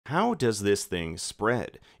How does this thing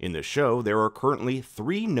spread? In the show, there are currently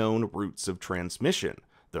 3 known routes of transmission.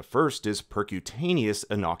 The first is percutaneous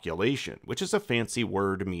inoculation, which is a fancy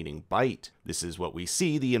word meaning bite. This is what we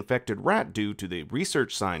see the infected rat do to the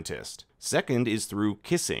research scientist. Second is through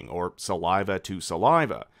kissing, or saliva to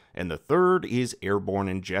saliva. And the third is airborne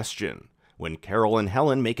ingestion. When Carol and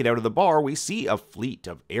Helen make it out of the bar, we see a fleet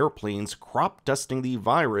of airplanes crop dusting the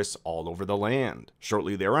virus all over the land.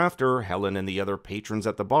 Shortly thereafter, Helen and the other patrons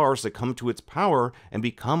at the bar succumb to its power and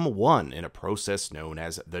become one in a process known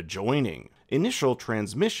as the joining. Initial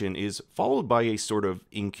transmission is followed by a sort of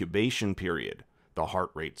incubation period. The heart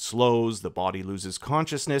rate slows, the body loses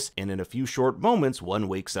consciousness, and in a few short moments, one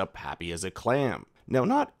wakes up happy as a clam. Now,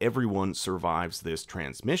 not everyone survives this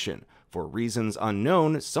transmission. For reasons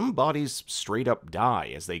unknown, some bodies straight up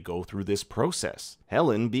die as they go through this process,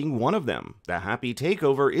 Helen being one of them. The happy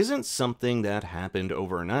takeover isn't something that happened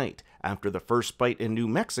overnight. After the first bite in New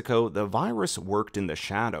Mexico, the virus worked in the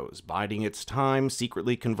shadows, biding its time,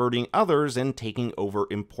 secretly converting others, and taking over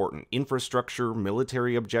important infrastructure,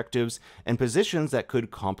 military objectives, and positions that could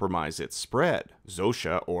compromise its spread.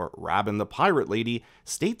 Zosha, or Rabin the Pirate Lady,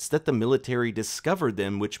 states that the military discovered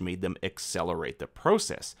them, which made them accelerate the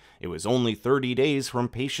process. It was only 30 days from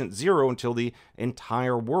patient zero until the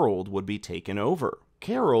entire world would be taken over.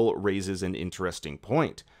 Carol raises an interesting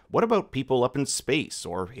point. What about people up in space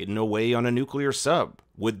or hidden away on a nuclear sub?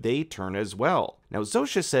 Would they turn as well? Now,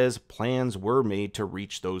 Zosha says plans were made to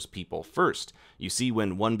reach those people first. You see,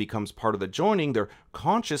 when one becomes part of the joining, their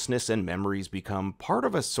consciousness and memories become part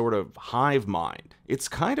of a sort of hive mind. It's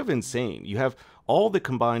kind of insane. You have all the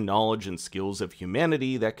combined knowledge and skills of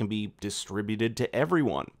humanity that can be distributed to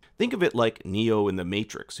everyone. Think of it like Neo in the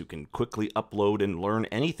Matrix, who can quickly upload and learn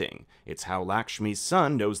anything. It's how Lakshmi's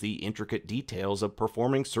son knows the intricate details of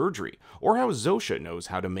performing surgery, or how Zosha knows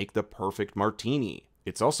how to make the perfect martini.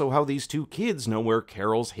 It's also how these two kids know where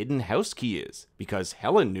Carol's hidden house key is. Because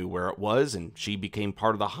Helen knew where it was and she became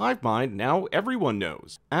part of the hive mind, now everyone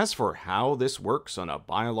knows. As for how this works on a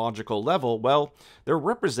biological level, well, their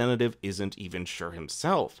representative isn't even sure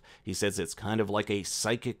himself. He says it's kind of like a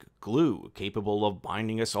psychic glue, capable of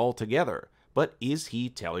binding us all together. But is he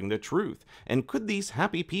telling the truth? And could these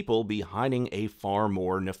happy people be hiding a far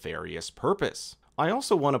more nefarious purpose? I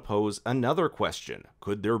also want to pose another question.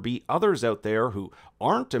 Could there be others out there who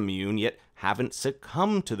aren't immune yet haven't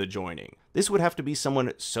succumbed to the joining? This would have to be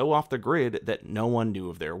someone so off the grid that no one knew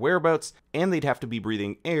of their whereabouts, and they'd have to be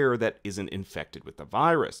breathing air that isn't infected with the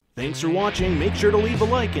virus. Thanks for watching. Make sure to leave a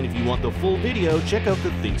like, and if you want the full video, check out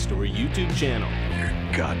the Think Story YouTube channel.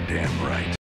 You're goddamn right.